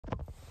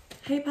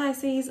Hey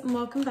Pisces, and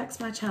welcome back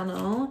to my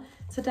channel.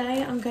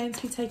 Today I'm going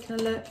to be taking a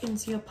look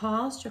into your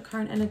past, your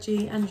current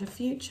energy and your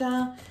future,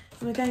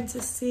 and we're going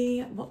to see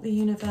what the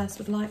universe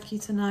would like you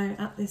to know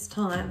at this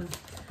time.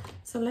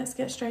 So let's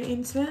get straight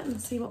into it and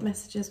see what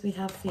messages we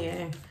have for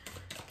you.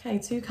 Okay,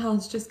 2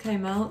 cards just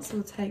came out, so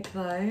we'll take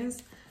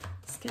those.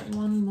 Let's get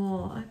one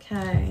more.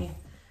 Okay,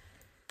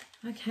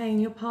 in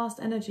your past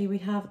energy we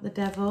have the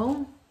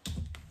Devil,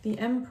 the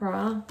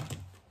Emperor,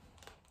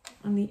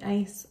 and the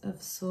Ace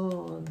of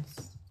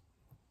Swords.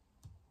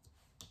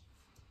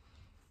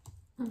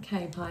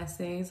 Okay,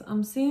 Pisces,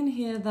 I'm seeing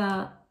here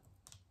that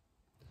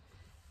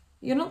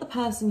you're not the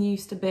person you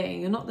used to be.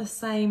 You're not the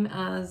same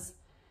as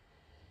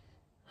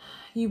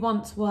you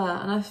once were.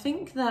 And I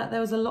think that there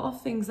was a lot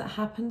of things that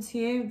happened to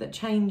you that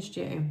changed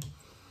you.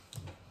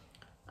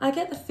 I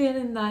get the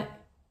feeling that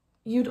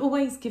you'd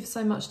always give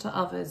so much to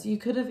others. You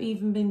could have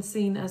even been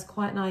seen as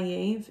quite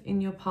naive in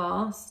your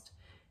past.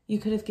 You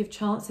could have given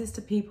chances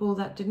to people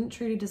that didn't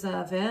truly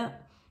deserve it.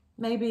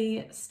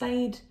 Maybe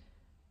stayed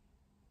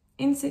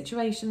in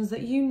situations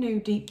that you knew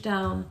deep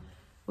down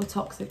were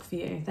toxic for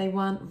you. They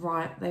weren't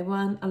right. They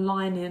weren't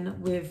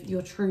aligning with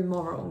your true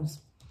morals.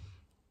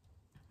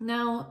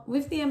 Now,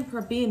 with the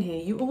Emperor being here,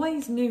 you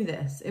always knew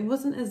this. It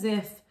wasn't as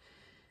if,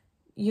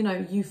 you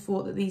know, you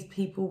thought that these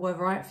people were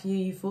right for you.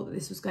 You thought that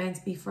this was going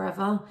to be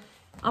forever.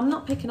 I'm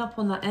not picking up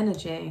on that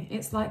energy.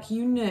 It's like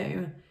you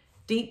knew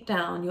deep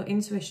down, your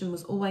intuition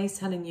was always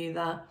telling you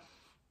that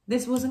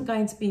this wasn't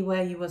going to be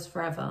where you was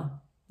forever.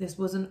 This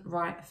wasn't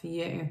right for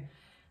you.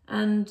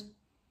 And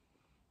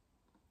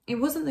it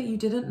wasn't that you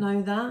didn't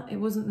know that. It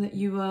wasn't that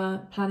you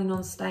were planning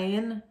on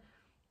staying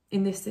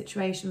in this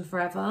situation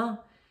forever.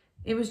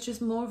 It was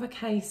just more of a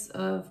case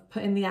of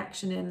putting the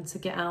action in to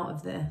get out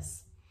of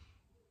this.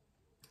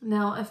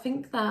 Now, I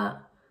think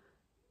that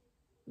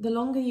the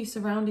longer you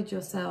surrounded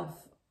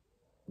yourself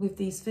with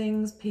these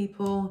things,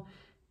 people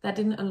that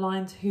didn't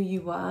align to who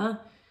you were,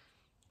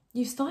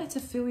 you started to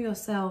feel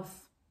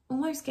yourself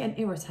almost getting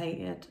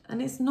irritated.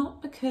 And it's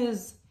not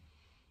because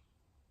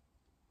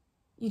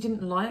you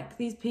didn't like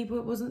these people.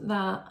 It wasn't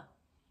that.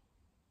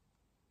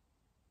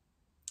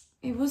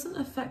 It wasn't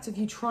the fact of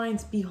you trying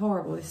to be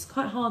horrible. This is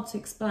quite hard to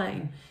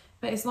explain,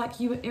 but it's like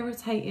you were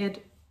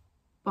irritated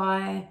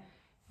by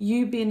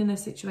you being in a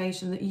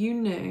situation that you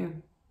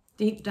knew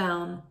deep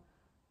down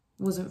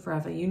wasn't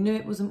forever. You knew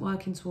it wasn't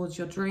working towards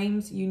your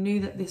dreams. You knew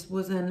that this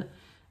wasn't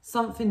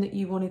something that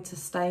you wanted to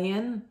stay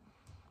in,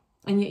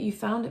 and yet you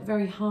found it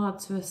very hard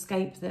to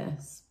escape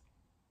this.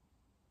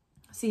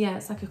 So yeah,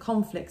 it's like a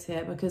conflict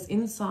here, because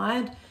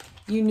inside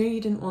you knew you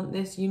didn't want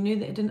this. You knew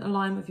that it didn't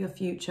align with your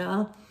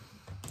future.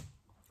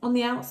 On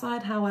the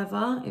outside,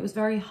 however, it was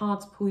very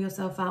hard to pull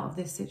yourself out of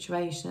this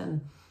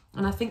situation.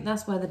 And I think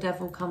that's where the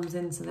Devil comes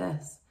into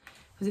this,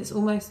 because it's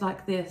almost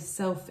like this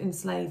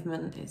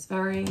self-enslavement. It's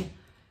very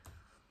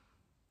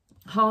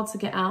hard to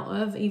get out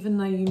of, even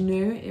though you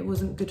knew it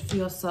wasn't good for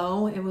your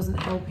soul. It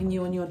wasn't helping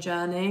you on your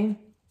journey.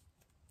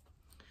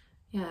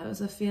 Yeah, it was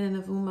a feeling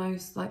of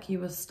almost like you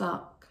were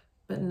stuck,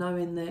 but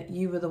knowing that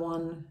you were the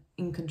one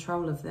in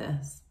control of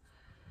this.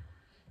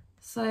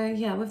 So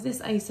yeah, with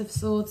this Ace of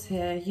Swords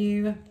here,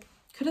 you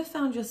could have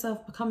found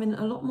yourself becoming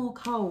a lot more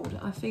cold.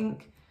 I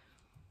think,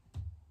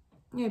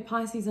 you know,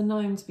 Pisces are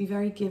known to be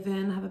very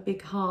giving, have a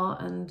big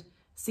heart and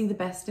see the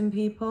best in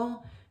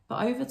people.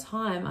 But over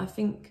time, I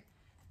think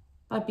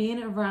by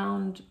being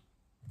around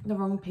the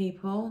wrong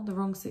people, the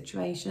wrong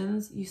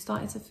situations, you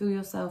started to feel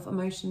yourself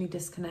emotionally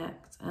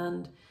disconnect.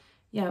 And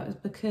yeah, it was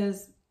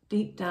because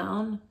deep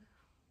down,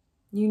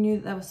 you knew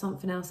that there was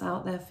something else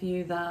out there for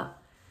you that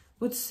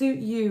would suit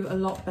you a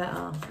lot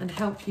better and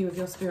help you with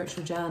your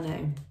spiritual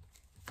journey.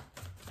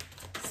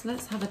 So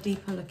let's have a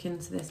deeper look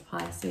into this,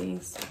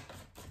 Pisces.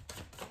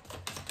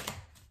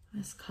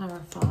 Let's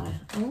clarify.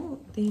 Oh,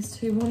 these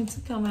two wanted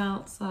to come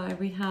out. So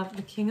we have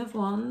the King of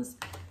Wands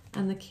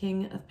and the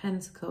King of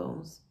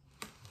Pentacles.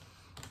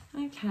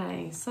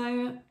 Okay,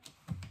 so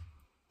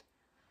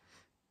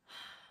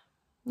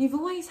you've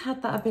always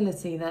had that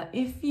ability that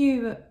if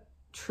you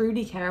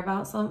truly care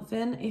about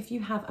something, if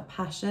you have a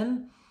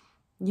passion,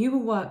 you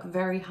will work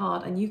very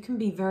hard and you can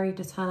be very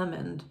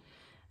determined.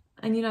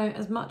 And you know,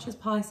 as much as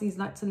Pisces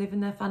like to live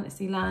in their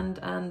fantasy land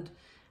and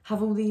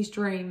have all these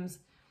dreams,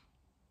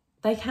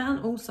 they can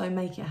also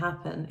make it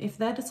happen. If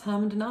they're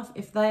determined enough,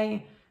 if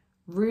they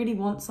really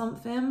want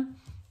something,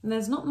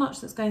 there's not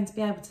much that's going to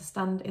be able to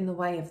stand in the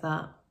way of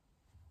that.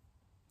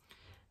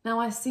 Now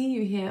I see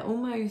you here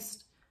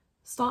almost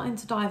starting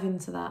to dive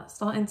into that,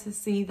 starting to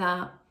see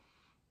that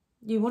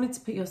you wanted to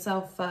put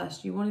yourself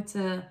first. You wanted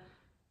to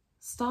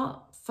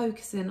start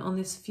focusing on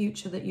this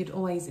future that you'd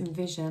always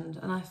envisioned.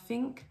 And I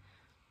think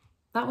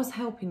that was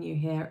helping you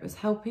here. It was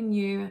helping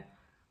you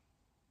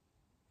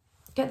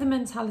get the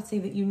mentality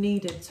that you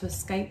needed to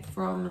escape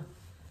from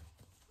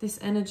this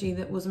energy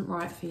that wasn't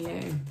right for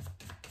you.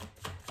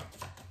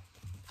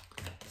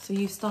 So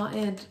you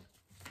started,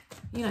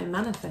 you know,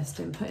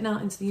 manifesting, putting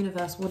out into the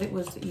universe what it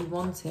was that you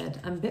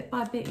wanted. And bit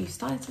by bit, you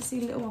started to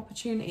see little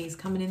opportunities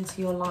coming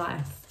into your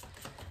life.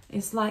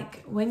 It's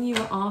like when you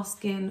were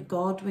asking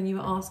God, when you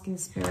were asking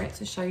Spirit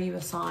to show you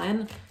a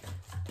sign,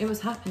 it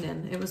was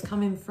happening, it was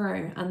coming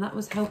through, and that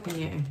was helping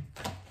you.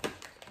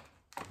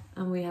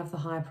 And we have the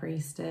High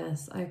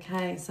Priestess.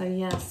 Okay, so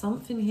yeah,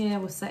 something here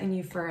was setting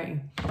you free.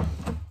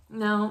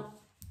 Now,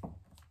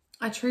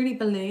 I truly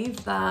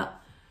believe that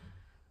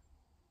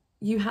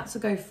you had to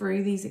go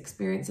through these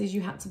experiences.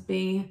 You had to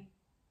be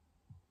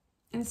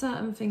in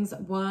certain things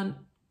that weren't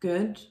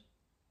good,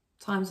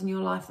 times in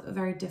your life that were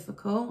very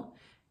difficult.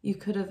 You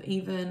could have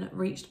even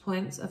reached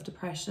points of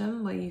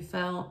depression where you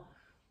felt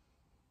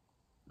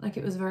like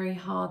it was very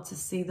hard to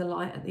see the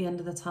light at the end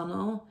of the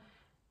tunnel.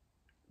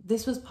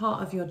 This was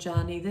part of your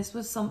journey. This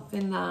was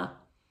something that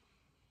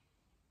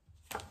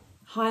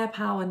higher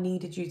power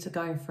needed you to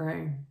go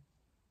through.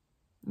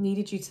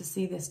 Needed you to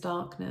see this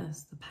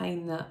darkness, the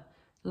pain that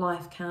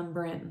life can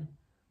bring.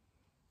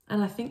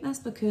 And I think that's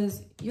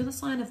because you're the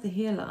sign of the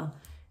healer.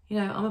 You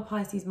know, I'm a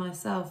Pisces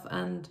myself,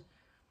 and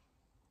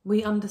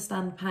we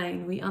understand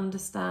pain. We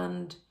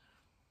understand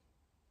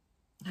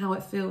how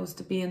it feels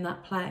to be in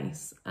that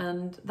place.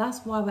 And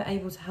that's why we're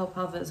able to help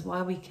others,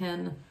 why we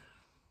can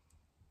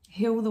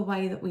heal the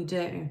way that we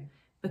do,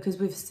 because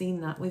we've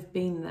seen that, we've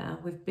been there,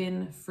 we've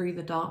been through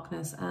the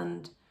darkness.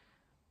 And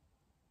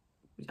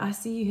I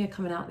see you here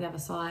coming out the other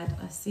side.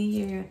 I see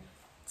you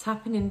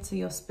tapping into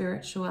your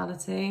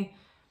spirituality,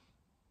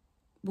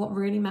 what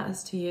really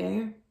matters to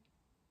you.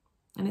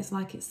 And it's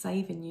like it's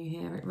saving you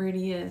here. It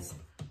really is.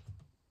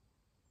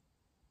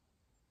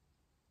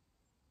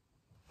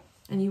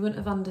 And you wouldn't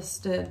have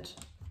understood.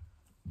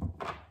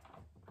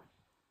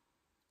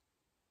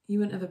 You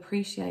wouldn't have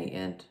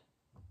appreciated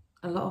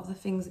a lot of the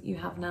things that you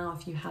have now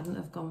if you hadn't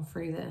have gone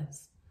through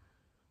this.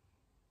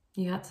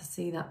 You had to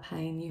see that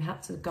pain. You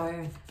had to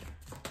go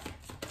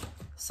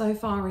so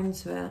far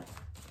into it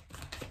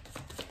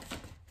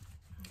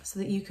so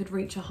that you could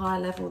reach a higher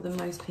level than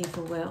most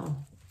people will.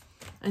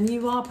 And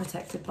you are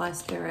protected by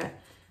Spirit.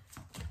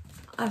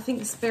 I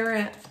think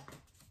Spirit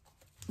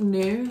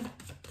knew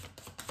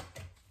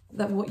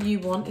that what you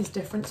want is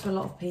different to a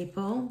lot of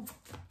people,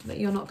 that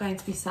you're not going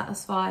to be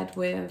satisfied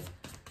with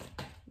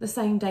the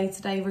same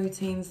day-to-day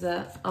routines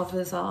that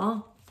others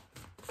are.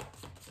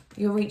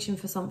 You're reaching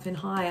for something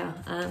higher,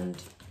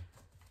 and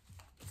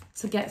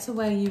to get to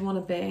where you want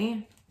to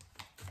be,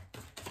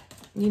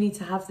 you need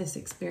to have this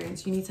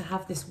experience, you need to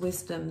have this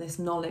wisdom, this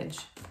knowledge.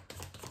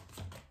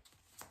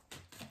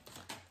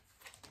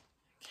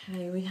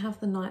 Okay, we have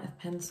the Knight of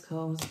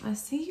Pentacles. I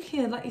see you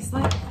here, like it's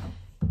like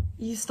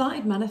you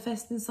started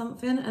manifesting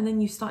something and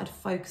then you started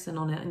focusing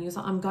on it, and you was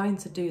like, I'm going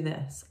to do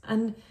this.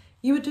 And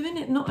you were doing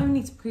it not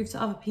only to prove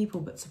to other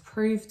people, but to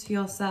prove to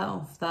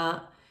yourself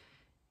that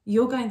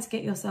you're going to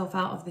get yourself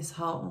out of this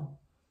hole.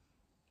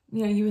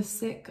 You know, you were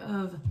sick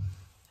of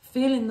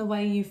feeling the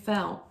way you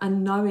felt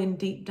and knowing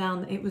deep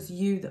down that it was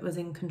you that was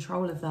in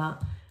control of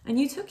that. And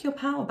you took your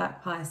power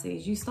back,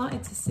 Pisces. You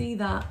started to see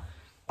that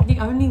the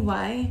only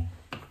way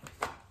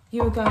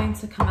you were going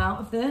to come out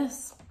of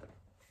this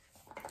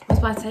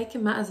was by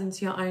taking matters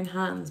into your own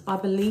hands, by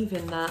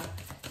believing that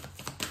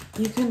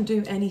you can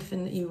do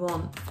anything that you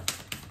want.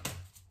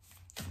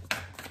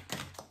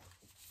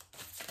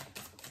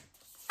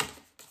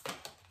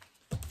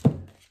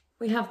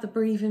 We have the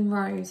Breathing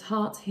Rose,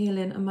 heart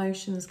healing,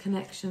 emotions,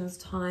 connections,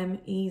 time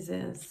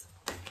eases.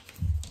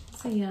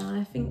 So yeah,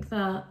 I think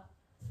that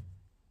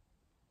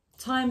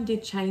time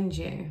did change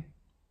you.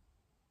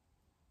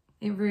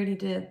 It really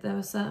did. There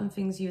were certain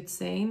things you had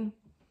seen.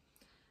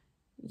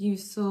 You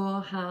saw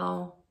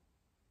how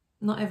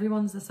not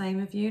everyone's the same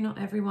with you. Not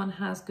everyone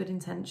has good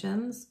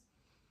intentions.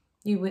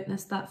 You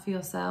witnessed that for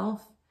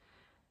yourself.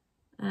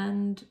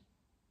 And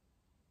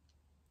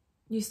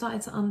you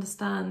started to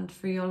understand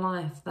through your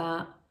life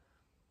that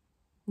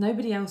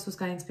nobody else was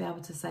going to be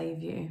able to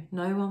save you.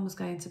 No one was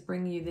going to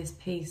bring you this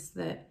peace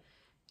that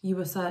you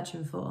were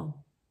searching for.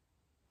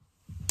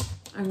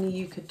 Only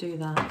you could do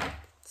that.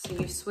 So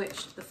you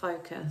switched the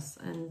focus,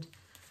 and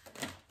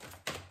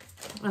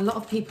a lot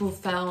of people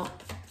felt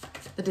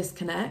the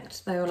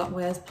disconnect. They were like,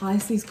 where's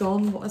Pisces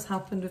gone? What has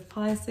happened with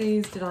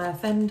Pisces? Did I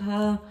offend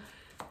her?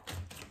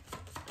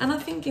 And I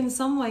think in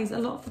some ways, a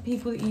lot of the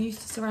people that you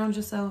used to surround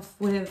yourself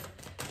with,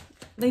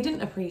 they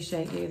didn't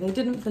appreciate you. They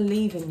didn't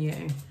believe in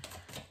you.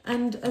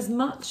 And as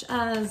much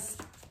as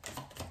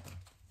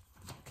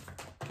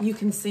you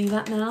can see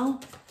that now,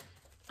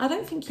 I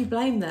don't think you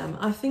blame them.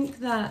 I think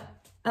that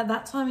at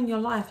that time in your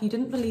life, you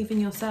didn't believe in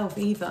yourself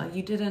either.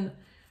 You didn't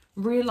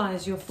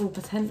realise your full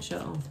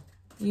potential.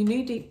 You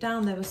knew deep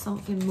down there was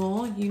something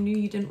more. You knew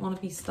you didn't want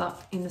to be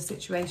stuck in the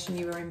situation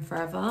you were in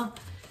forever,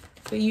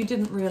 but you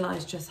didn't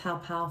realise just how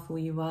powerful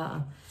you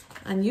were.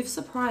 And you've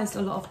surprised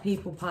a lot of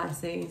people,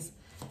 Pisces.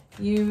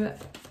 You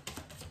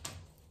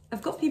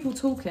have got people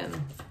talking.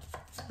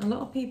 A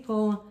lot of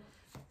people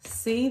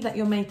see that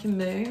you're making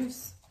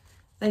moves.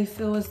 They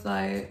feel as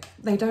though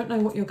they don't know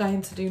what you're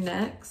going to do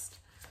next.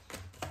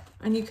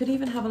 And you could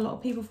even have a lot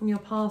of people from your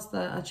past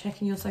that are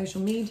checking your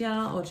social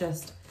media or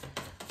just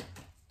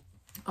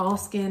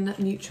asking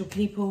mutual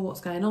people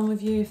what's going on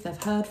with you, if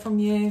they've heard from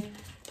you.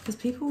 Because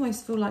people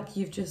almost feel like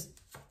you've just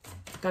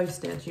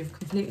ghosted. You've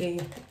completely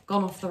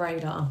gone off the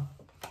radar.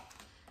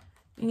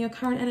 In your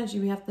current energy,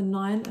 we have the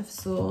 9 of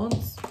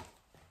Swords,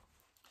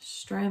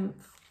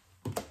 Strength,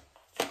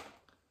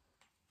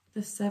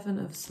 the 7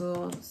 of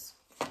Swords,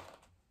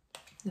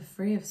 the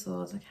 3 of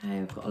Swords. Okay,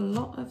 we've got a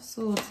lot of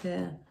swords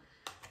here,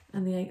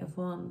 and the 8 of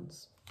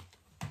Wands.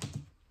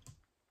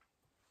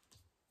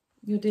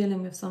 You're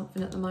dealing with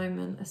something at the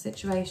moment, a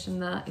situation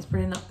that is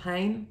bringing up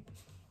pain.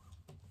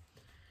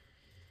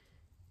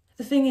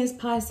 The thing is,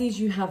 Pisces,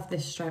 you have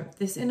this strength,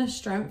 this inner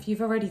strength.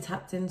 You've already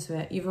tapped into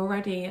it. You've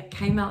already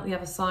came out the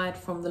other side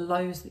from the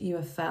lows that you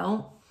have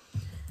felt.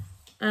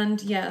 And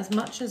yeah, as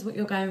much as what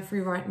you're going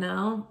through right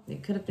now,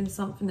 it could have been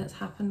something that's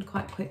happened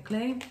quite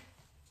quickly.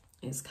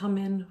 It's come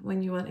in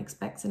when you weren't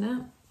expecting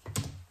it.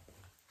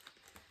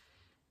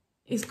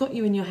 It's got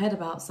you in your head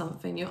about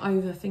something. You're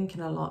overthinking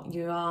a lot.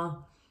 You're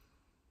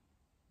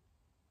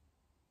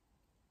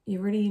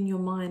really in your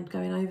mind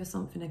going over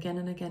something again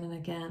and again and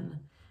again.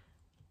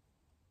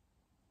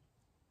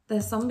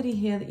 There's somebody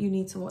here that you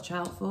need to watch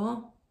out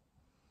for.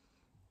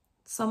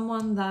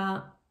 Someone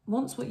that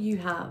wants what you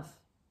have.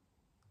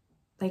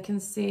 They can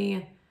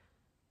see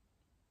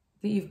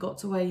that you've got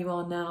to where you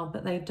are now,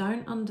 but they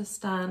don't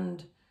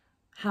understand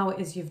how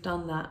it is you've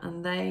done that.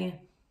 And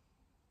they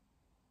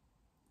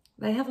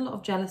have a lot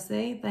of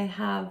jealousy. They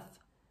have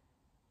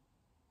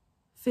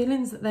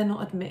feelings that they're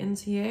not admitting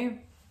to you.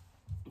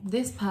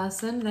 This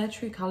person, their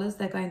true colours,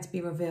 they're going to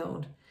be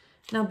revealed.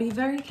 Now, be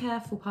very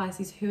careful,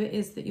 Pisces, who it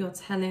is that you're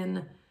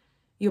telling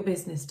your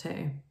business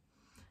to.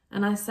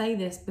 And I say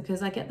this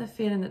because I get the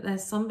feeling that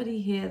there's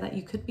somebody here that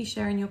you could be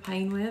sharing your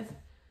pain with,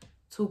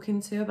 talking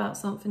to about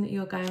something that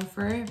you're going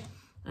through.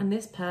 And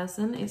this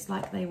person, it's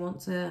like they want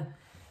to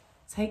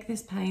take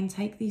this pain,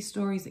 take these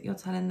stories that you're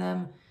telling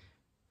them,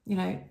 you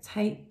know,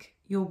 take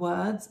your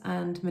words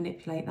and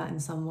manipulate that in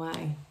some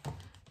way.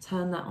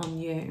 Turn that on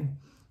you.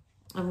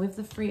 And with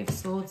the 3 of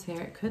Swords here,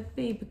 it could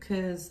be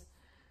because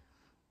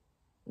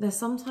there's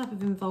some type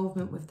of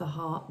involvement with the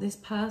heart. This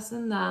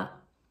person that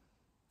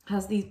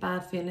has these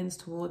bad feelings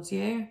towards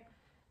you,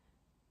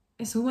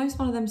 it's almost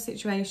one of them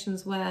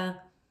situations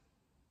where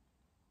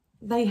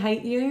they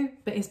hate you,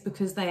 but it's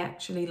because they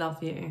actually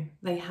love you.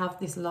 They have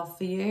this love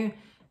for you.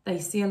 They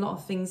see a lot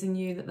of things in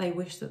you that they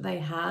wish that they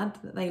had,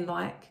 that they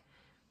like.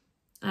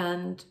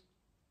 And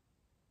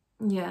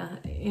yeah,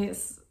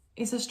 it's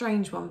a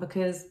strange one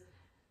because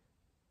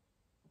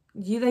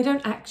they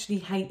don't actually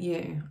hate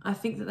you. I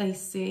think that they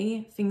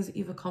see things that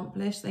you've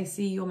accomplished. They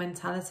see your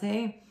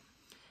mentality.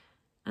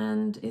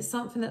 And it's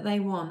something that they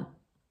want.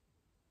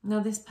 Now,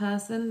 this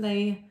person,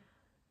 they're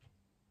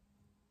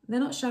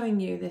not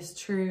showing you this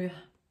true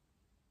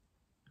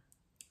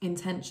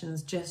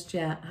intentions just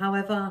yet.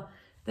 However,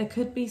 there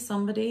could be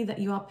somebody that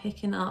you are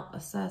picking up a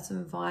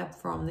certain vibe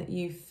from, that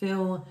you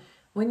feel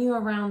when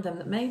you're around them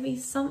that maybe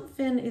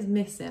something is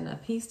missing, a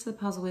piece to the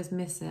puzzle is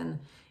missing.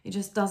 It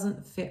just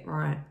doesn't fit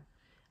right.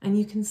 And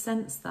you can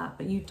sense that,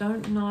 but you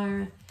don't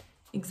know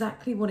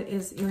exactly what it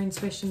is your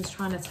intuition's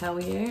trying to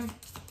tell you.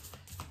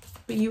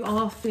 But you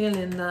are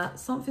feeling that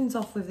something's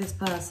off with this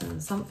person.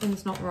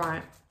 Something's not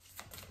right.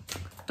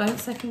 Don't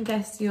second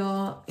guess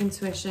your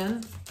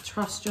intuition.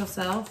 Trust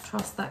yourself.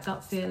 Trust that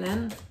gut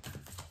feeling.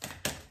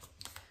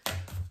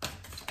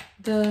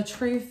 The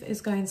truth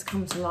is going to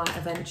come to light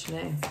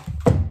eventually.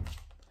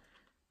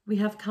 We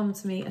have come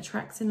to me,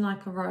 attracting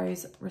like a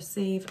rose,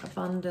 receive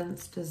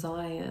abundance,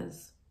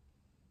 desires.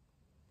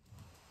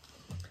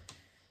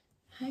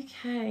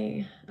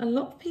 Okay, a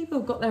lot of people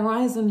have got their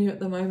eyes on you at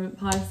the moment,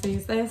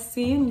 Pisces. They're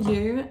seeing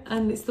you,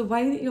 and it's the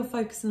way that you're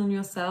focusing on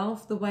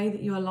yourself, the way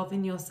that you are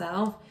loving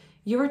yourself.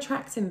 You're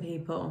attracting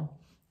people.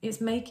 It's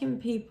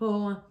making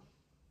people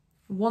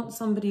want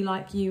somebody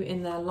like you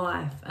in their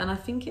life. And I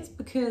think it's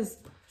because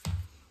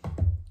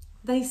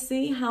they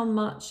see how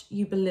much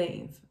you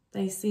believe.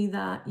 They see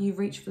that you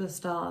reach for the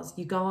stars.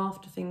 You go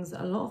after things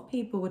that a lot of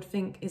people would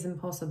think is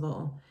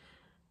impossible.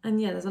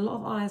 And yeah, there's a lot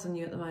of eyes on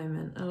you at the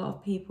moment. A lot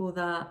of people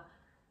that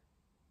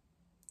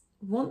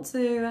want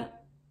to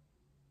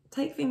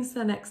take things to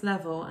the next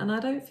level. And I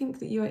don't think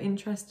that you are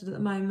interested at the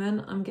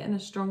moment. I'm getting a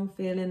strong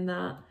feeling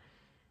that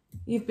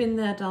you've been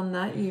there, done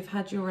that. You've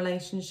had your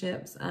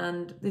relationships,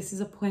 and this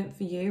is a point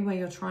for you where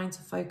you're trying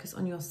to focus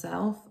on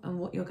yourself and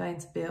what you're going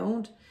to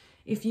build.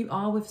 If you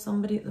are with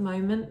somebody at the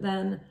moment,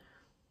 then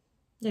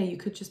yeah, you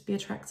could just be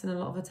attracting a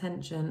lot of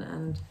attention.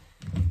 And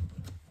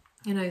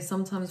you know,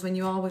 sometimes when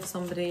you are with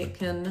somebody, it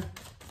can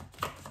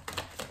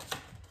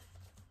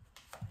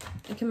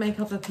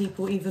make other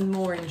people even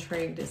more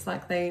intrigued. It's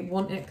like they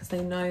want it because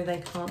they know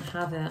they can't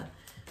have it.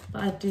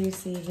 But I do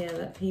see here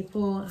that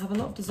people have a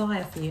lot of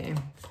desire for you.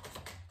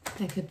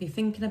 They could be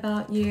thinking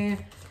about you,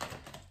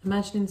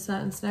 imagining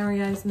certain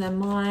scenarios in their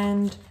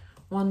mind,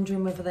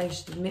 wondering whether they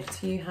should admit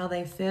to you how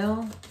they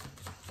feel.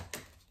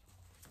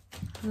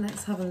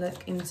 Let's have a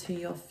look into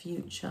your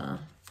future.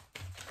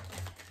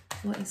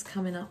 What is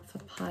coming up for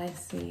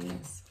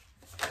Pisces?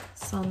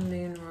 Sun,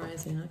 Moon,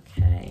 Rising.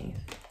 Okay,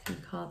 a few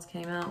cards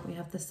came out. We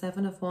have the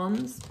 7 of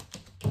Wands,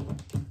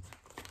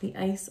 the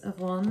Ace of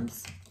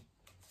Wands,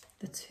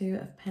 the 2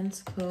 of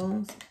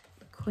Pentacles,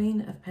 the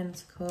Queen of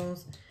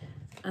Pentacles,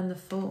 and the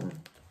Fool.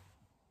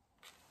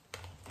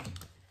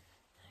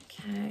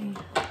 Okay.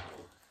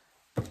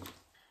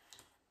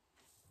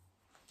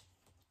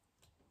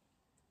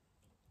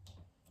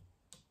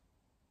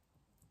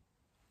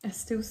 I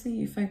still see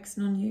you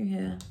focusing on you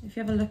here. If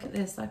you have a look at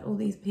this, like all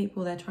these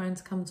people, they're trying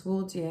to come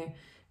towards you,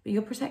 but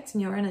you're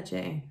protecting your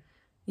energy.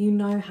 You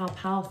know how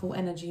powerful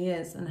energy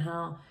is and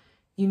how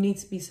you need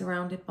to be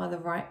surrounded by the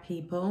right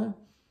people.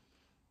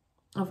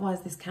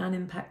 Otherwise, this can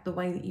impact the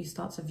way that you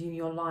start to view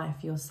your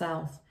life,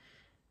 yourself,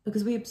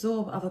 because we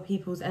absorb other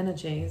people's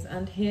energies.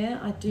 And here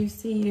I do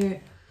see you,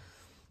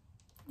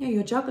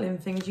 you're juggling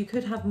things. You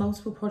could have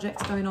multiple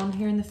projects going on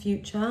here in the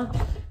future.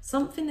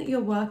 Something that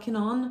you're working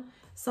on,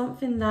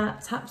 something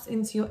that taps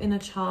into your inner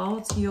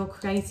child, to your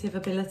creative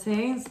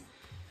abilities.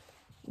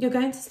 You're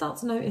going to start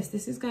to notice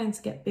this is going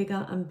to get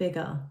bigger and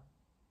bigger.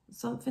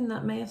 Something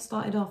that may have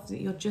started off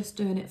that you're just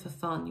doing it for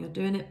fun. You're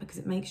doing it because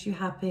it makes you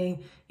happy.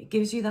 It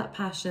gives you that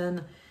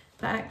passion.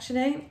 But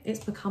actually,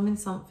 it's becoming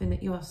something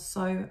that you are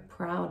so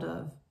proud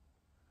of.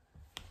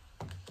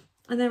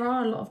 And there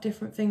are a lot of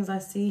different things I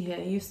see here.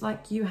 It's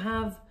like you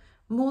have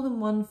more than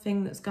one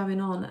thing that's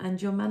going on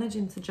and you're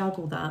managing to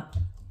juggle that.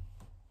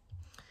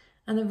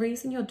 And the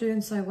reason you're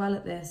doing so well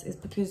at this is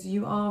because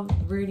you are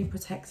really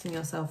protecting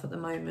yourself at the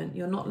moment.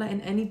 You're not letting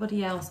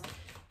anybody else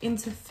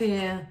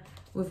interfere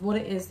with what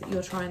it is that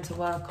you're trying to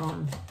work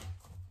on.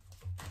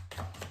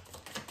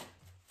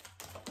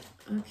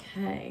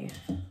 Okay,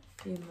 a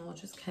few more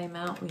just came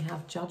out. We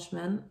have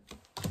Judgment,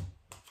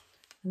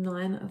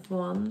 9 of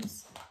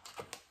Wands,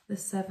 the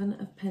 7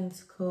 of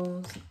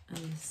Pentacles, and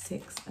the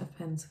 6 of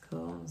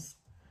Pentacles.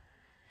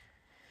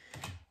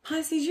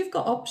 Pisces, you've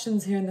got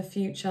options here in the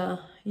future.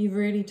 You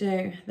really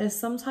do. There's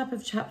some type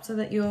of chapter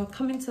that you're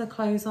coming to a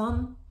close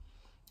on,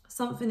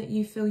 something that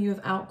you feel you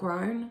have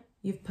outgrown.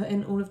 You've put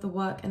in all of the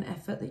work and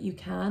effort that you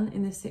can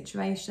in this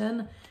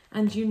situation,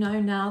 and you know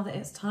now that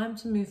it's time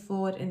to move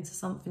forward into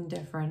something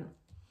different.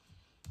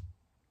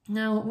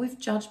 Now, with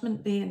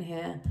Judgment being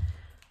here,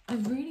 I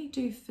really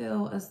do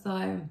feel as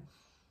though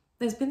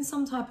there's been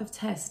some type of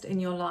test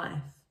in your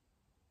life,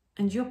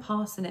 and you're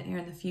passing it here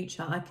in the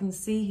future. I can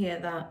see here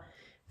that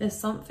there's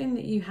something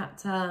that you had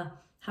to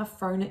have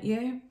thrown at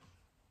you.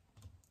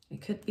 It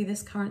could be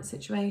this current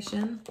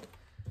situation.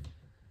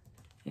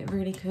 It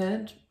really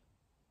could.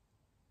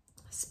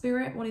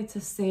 Spirit wanted to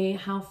see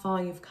how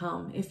far you've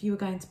come, if you were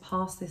going to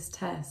pass this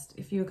test,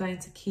 if you were going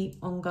to keep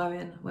on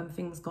going when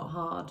things got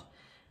hard.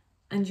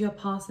 And you're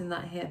passing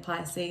that here,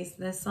 Pisces.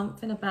 There's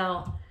something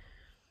about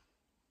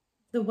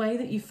the way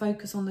that you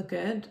focus on the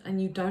good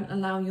and you don't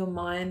allow your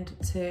mind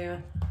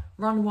to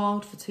run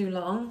wild for too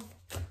long,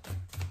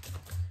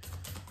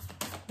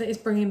 that is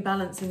bringing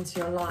balance into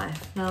your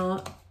life.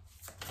 Now,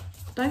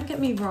 don't get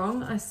me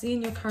wrong, I see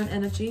in your current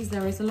energies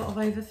there is a lot of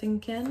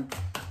overthinking,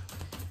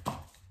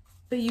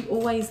 but you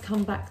always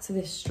come back to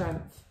this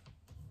strength.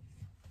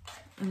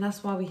 And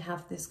that's why we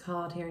have this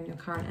card here in your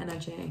current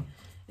energy.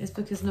 It's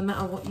because no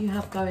matter what you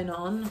have going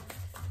on,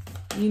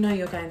 you know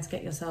you're going to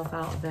get yourself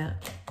out of it.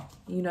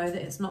 You know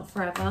that it's not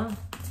forever.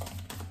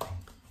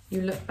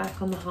 You look back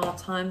on the hard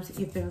times that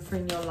you've been through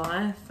in your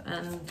life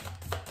and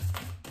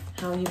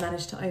how you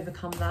managed to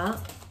overcome that.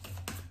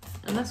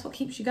 And that's what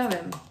keeps you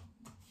going.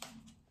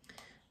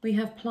 We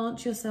have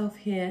plant yourself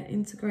here,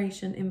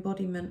 integration,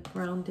 embodiment,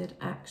 grounded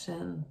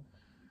action.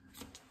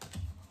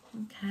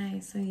 Okay,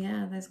 so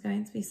yeah, there's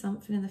going to be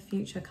something in the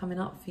future coming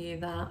up for you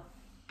that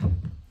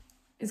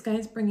is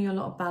going to bring you a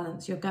lot of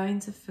balance. You're going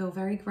to feel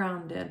very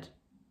grounded.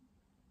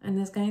 And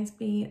there's going to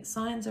be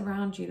signs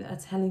around you that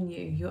are telling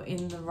you you're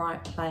in the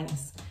right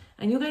place.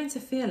 And you're going to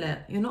feel it.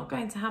 You're not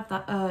going to have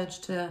that urge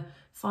to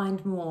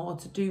find more or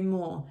to do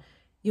more.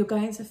 You're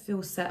going to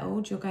feel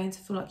settled. You're going to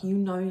feel like you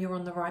know you're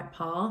on the right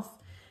path.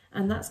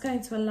 And that's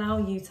going to allow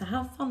you to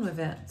have fun with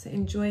it, to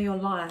enjoy your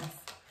life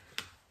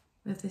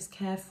with this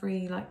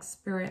carefree, like,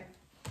 spirit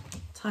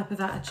type of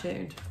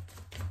attitude.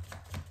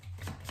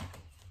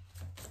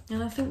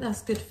 And I think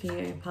that's good for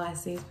you,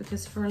 Pisces,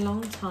 because for a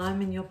long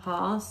time in your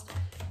past,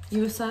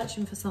 you were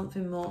searching for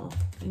something more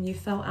and you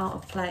felt out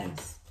of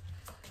place.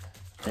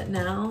 But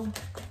now,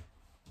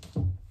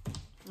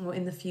 or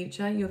in the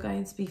future, you're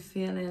going to be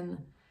feeling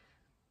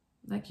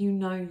like you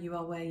know you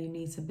are where you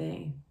need to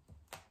be.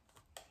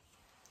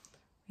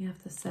 We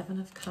have the 7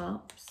 of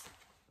Cups,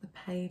 the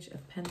Page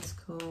of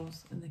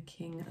Pentacles, and the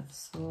King of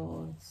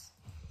Swords.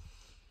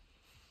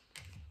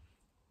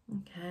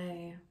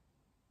 Okay.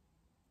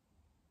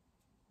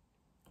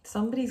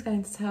 Somebody's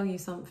going to tell you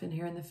something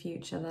here in the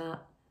future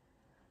that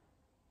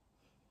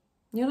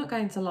you're not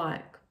going to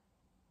like.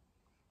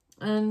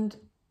 And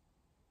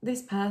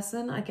this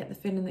person, I get the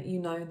feeling that you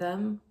know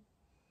them.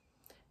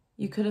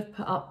 You could have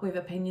put up with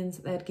opinions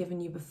that they had given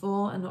you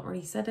before and not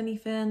really said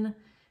anything.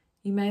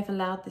 You may have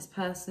allowed this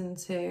person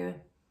to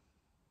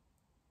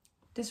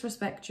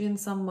disrespect you in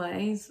some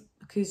ways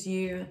because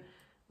you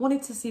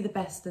wanted to see the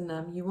best in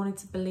them. You wanted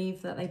to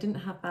believe that they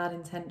didn't have bad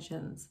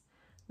intentions.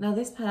 Now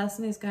this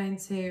person is going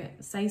to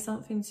say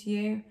something to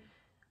you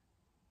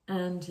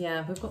And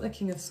yeah, we've got the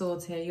King of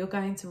Swords here. You're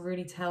going to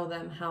really tell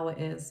them how it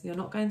is. You're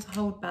not going to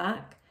hold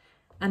back.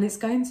 And it's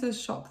going to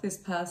shock this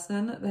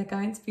person. They're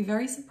going to be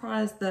very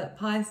surprised that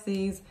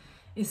Pisces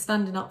is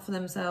standing up for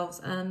themselves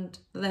and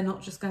they're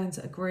not just going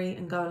to agree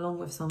and go along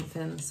with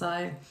something.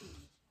 So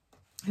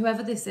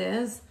whoever this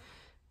is,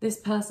 this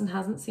person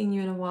hasn't seen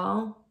you in a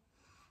while.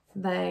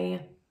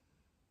 They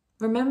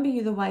remember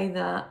you the way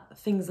that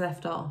things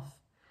left off.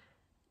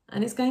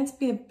 And it's going to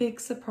be a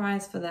big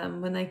surprise for them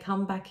when they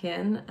come back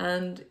in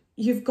and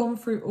you've gone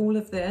through all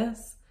of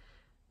this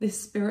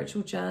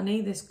spiritual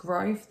journey, this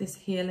growth, this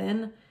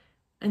healing.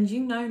 And you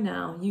know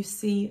now, you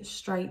see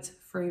straight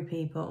through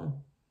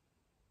people.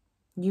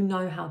 You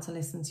know how to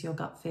listen to your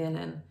gut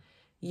feeling.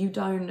 You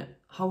don't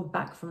hold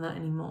back from that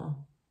anymore.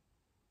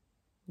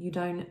 You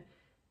don't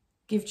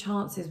give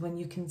chances when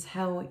you can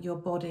tell your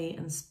body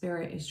and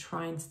spirit is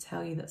trying to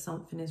tell you that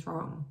something is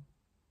wrong.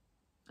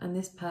 And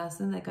this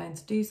person, they're going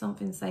to do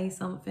something, say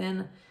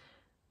something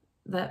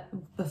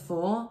that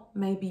before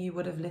maybe you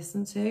would have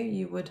listened to,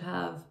 you would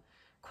have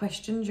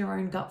questioned your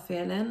own gut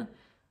feeling.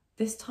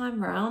 This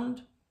time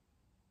round,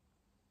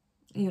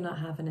 you're not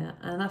having it.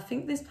 And I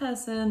think this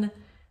person,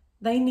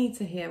 they need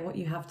to hear what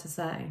you have to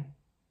say.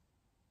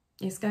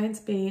 It's going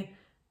to be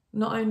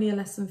not only a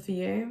lesson for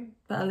you,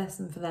 but a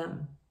lesson for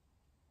them.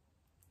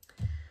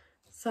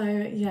 So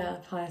yeah,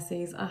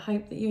 Pisces, I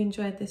hope that you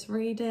enjoyed this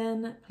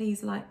reading.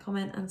 Please like,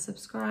 comment and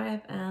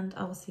subscribe, and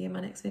I will see you in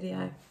my next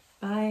video.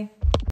 Bye.